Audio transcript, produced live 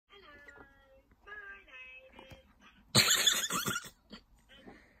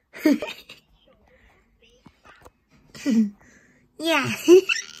Yeah.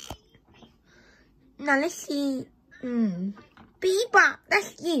 Now let's see. Bebop,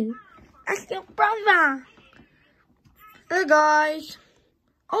 that's you. That's your brother. Hey guys.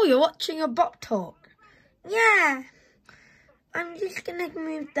 Oh, you're watching a Bop Talk. Yeah. I'm just gonna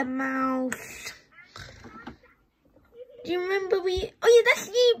move the mouse. Do you remember oh yeah, that's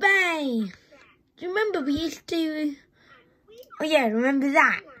you, babe. Do you remember we used to, oh yeah, remember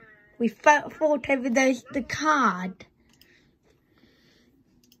that? We fought over the card.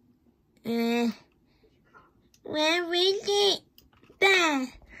 Where is it? There.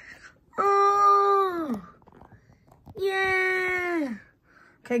 Oh. Yeah.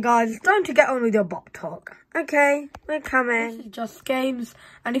 Okay guys, it's time to get on with your Bop Talk. Okay, we're coming. This is just games,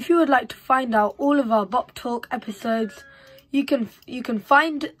 and if you would like to find out all of our Bop Talk episodes, you can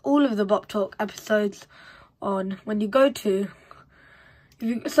find all of the Bop Talk episodes on when you go to, if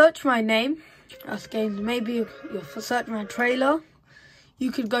you search my name, Just Games, maybe you'll search my trailer,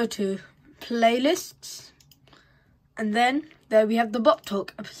 you could go to playlists, and then there we have the Bop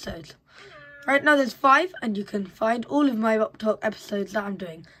Talk episodes. Right now there's 5, and you can find all of my Bop Talk episodes that I'm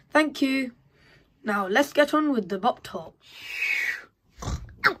doing. Thank you. Now let's get on with the Bop Talk.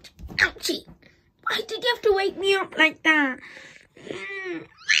 Ouch, ouchie. Why did you have to wake me up like that? I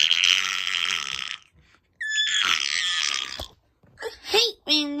hate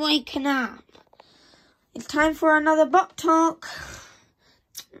being waken up. It's time for another Bop Talk.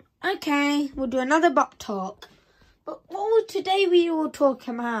 Okay, we'll do another Bop Talk. But today we will talk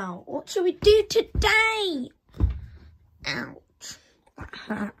about? What should we do today? Ouch. That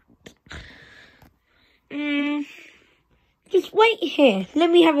hurt. Just wait here. Let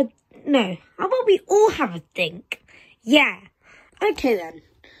me have no. How about we all have a think? Yeah. Okay then.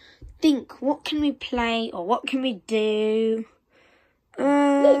 Think, what can we play or what can we do?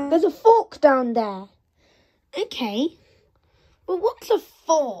 Look, there's a fork down there. Okay. Well, what's a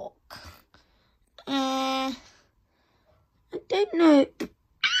fork? I don't know.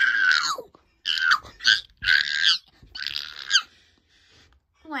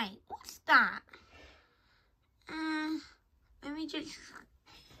 Wait, what's that? Let me just...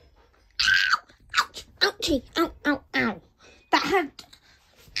 Ouch! Ouchie! Ow, ow, ow! That hurt!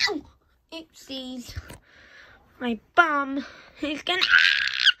 Ow! Oopsies! My bum is gonna...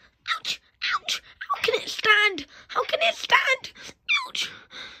 Ouch! Ouch! How can it stand? How can it stand? Ouch!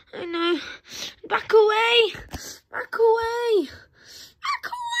 Oh no! Back away! Back away! Back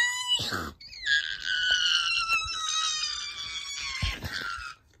away!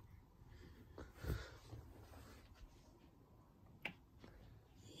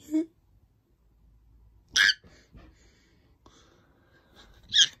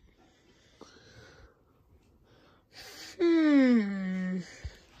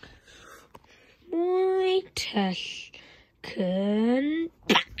 Wait a second.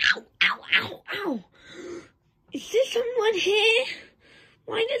 Ow, ow, ow, ow. Is there someone here?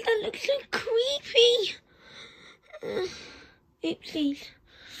 Why does that look so creepy? Oopsies.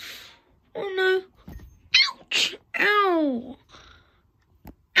 Oh no. Ouch, ow.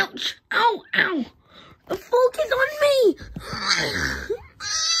 Ouch, ow, ow. The fork is on me.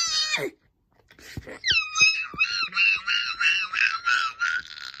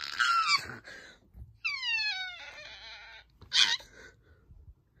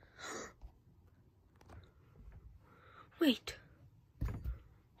 Wait.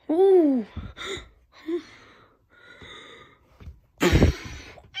 Ooh.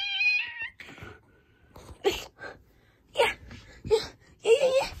 Yeah.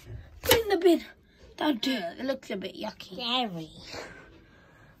 Put it in the bin. Don't do it. It looks a bit yucky. Scary.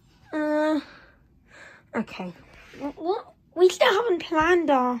 Okay. What? We still haven't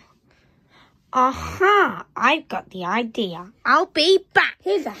planned our... Aha! I've got the idea. I'll be back.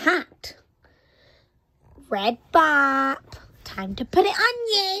 Here's a hat. Red Bop. Time to put it on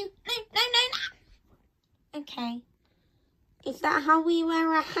you. No. Okay. Is that how we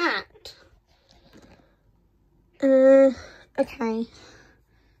wear a hat? Okay.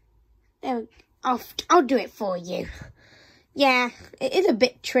 There we go. I'll do it for you. Yeah, it is a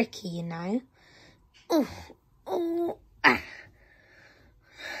bit tricky, you know.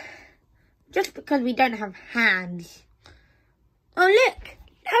 Just because we don't have hands. Oh, look.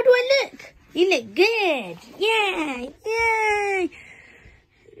 How do I look? You look good. Yeah. Yay.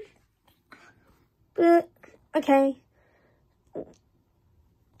 But, okay.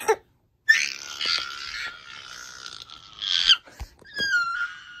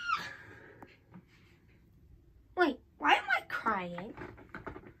 Wait, why am I crying?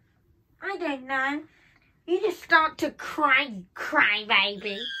 I don't know. You just start to cry,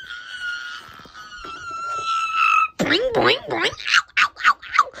 baby. Boing, boing, boing. Ow, ow, ow,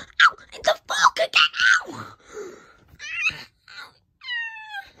 ow, ow. It's a fork again. Ow.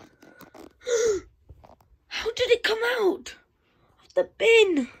 How did it come out of the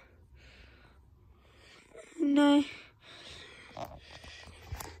bin? No.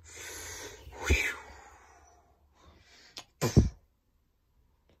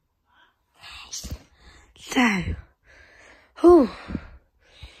 So, whew.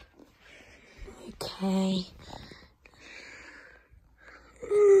 Okay.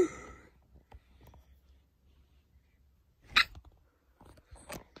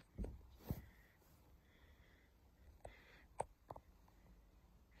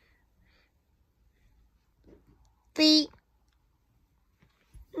 The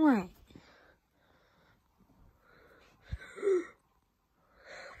what?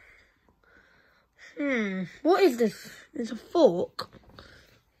 What is this? It's a fork.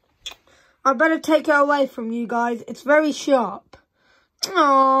 I better take it away from you guys. It's very sharp.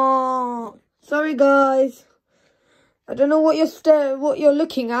 Oh, sorry guys. I don't know what you're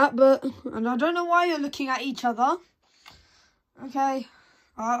looking at, and I don't know why you're looking at each other. Okay,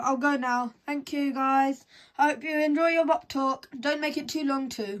 I'll go now. Thank you guys. I hope you enjoy your bop talk. Don't make it too long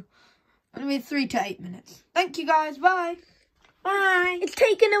too. Only 3 to 8 minutes. Thank you guys. Bye. Bye. It's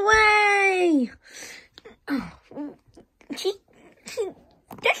taken away.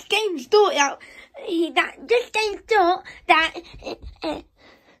 This game's thought out. This game's thought that.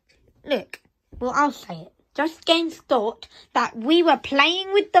 Look, well, I'll say it. Just Games thought that we were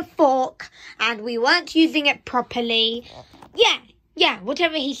playing with the fork and we weren't using it properly. Yeah,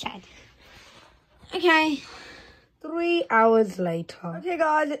 whatever he said. Okay. 3 hours later. Okay,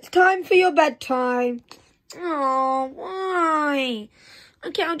 guys, it's time for your bedtime. Oh, why?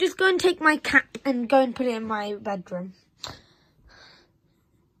 Okay, I'll just go and take my cap and go and put it in my bedroom.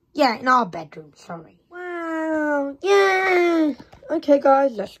 Yeah, in our bedroom, sorry. Wow, yeah. Okay,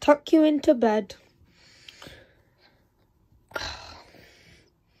 guys, let's tuck you into bed.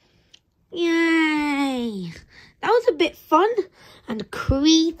 Yay! That was a bit fun and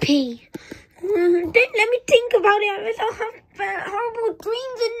creepy. Don't let me think about it. I have horrible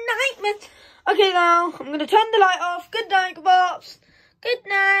dreams and nightmares. Okay, now, I'm going to turn the light off. Good night, Bops. Good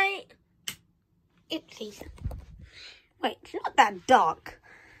night. Oopsies. Wait, it's not that dark.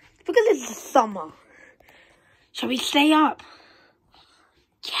 It's because it's the summer. Shall we stay up?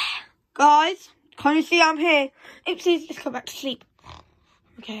 Yeah. Guys, can you see I'm here? Oopsies, let's go back to sleep.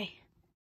 Okay.